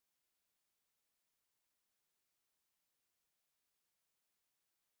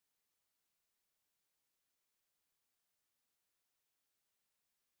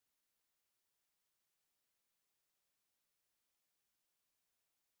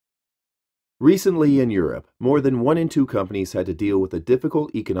Recently in Europe, more than 1 in 2 companies had to deal with a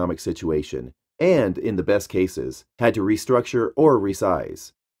difficult economic situation and, in the best cases, had to restructure or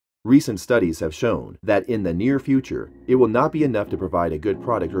resize. Recent studies have shown that in the near future, it will not be enough to provide a good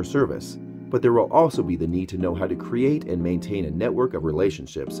product or service, but there will also be the need to know how to create and maintain a network of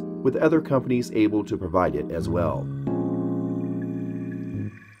relationships with other companies able to provide it as well.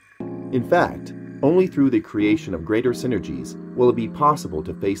 In fact, only through the creation of greater synergies will it be possible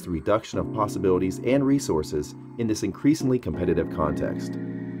to face the reduction of possibilities and resources in this increasingly competitive context.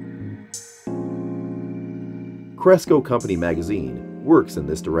 Cresco Company Magazine works in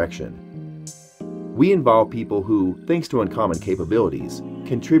this direction. We involve people who, thanks to uncommon capabilities,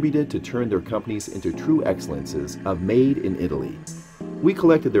 contributed to turn their companies into true excellences of Made in Italy. We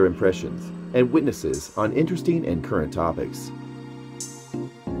collected their impressions and witnesses on interesting and current topics.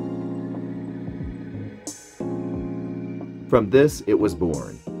 From this, it was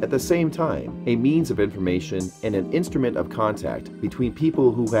born, at the same time, a means of information and an instrument of contact between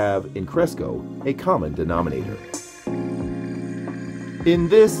people who have, in Cresco, a common denominator. In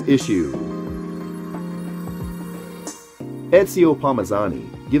this issue, Ezio Palmazzani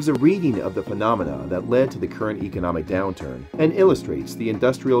gives a reading of the phenomena that led to the current economic downturn and illustrates the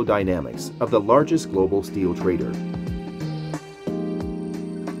industrial dynamics of the largest global steel trader.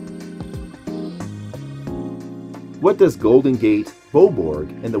 What does Golden Gate,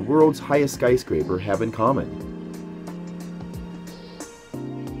 Boborg, and the world's highest skyscraper have in common?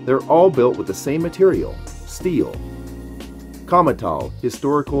 They're all built with the same material, steel. Cometal,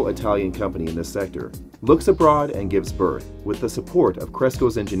 historical Italian company in this sector, looks abroad and gives birth, with the support of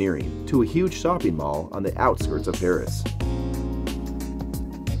Cresco's engineering, to a huge shopping mall on the outskirts of Paris.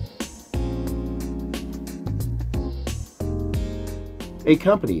 A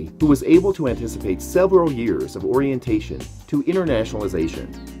company who was able to anticipate several years of orientation to internationalization.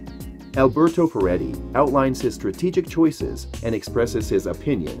 Alberto Ferretti outlines his strategic choices and expresses his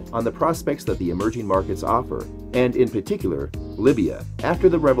opinion on the prospects that the emerging markets offer, and in particular, Libya, after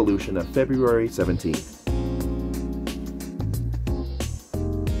the revolution of February 17th.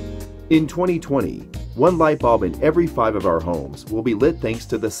 In 2020, 1 light bulb in every 5 of our homes will be lit thanks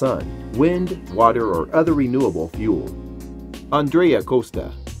to the sun, wind, water, or other renewable fuel. Andrea Costa,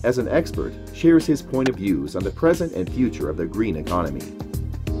 as an expert, shares his point of views on the present and future of the green economy.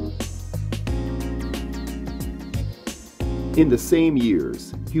 In the same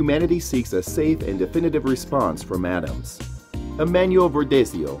years, humanity seeks a safe and definitive response from atoms. Emanuele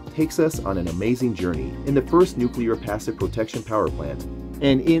Verdesio takes us on an amazing journey in the first nuclear passive protection power plant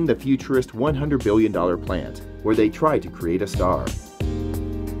and in the futurist $100 billion plant where they try to create a star.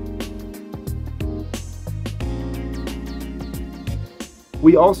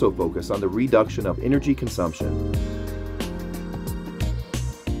 We also focus on the reduction of energy consumption.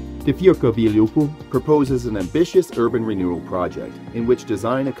 De Fiorcovigliupo proposes an ambitious urban renewal project in which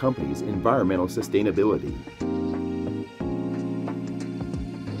design accompanies environmental sustainability.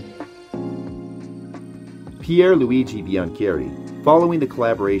 Pierluigi Bianchieri, following the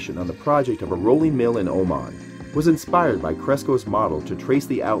collaboration on the project of a rolling mill in Oman, was inspired by Cresco's model to trace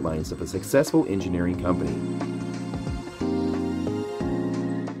the outlines of a successful engineering company.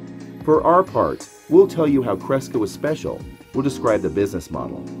 For our part, we'll tell you how Cresco is special. We'll describe the business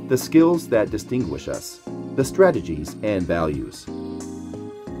model, the skills that distinguish us, the strategies and values.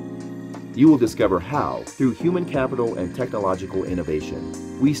 You will discover how, through human capital and technological innovation,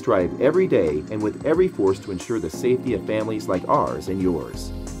 we strive every day and with every force to ensure the safety of families like ours and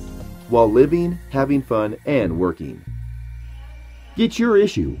yours, while living, having fun, and working. Get your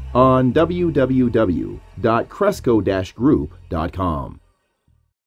issue on www.cresco-group.com.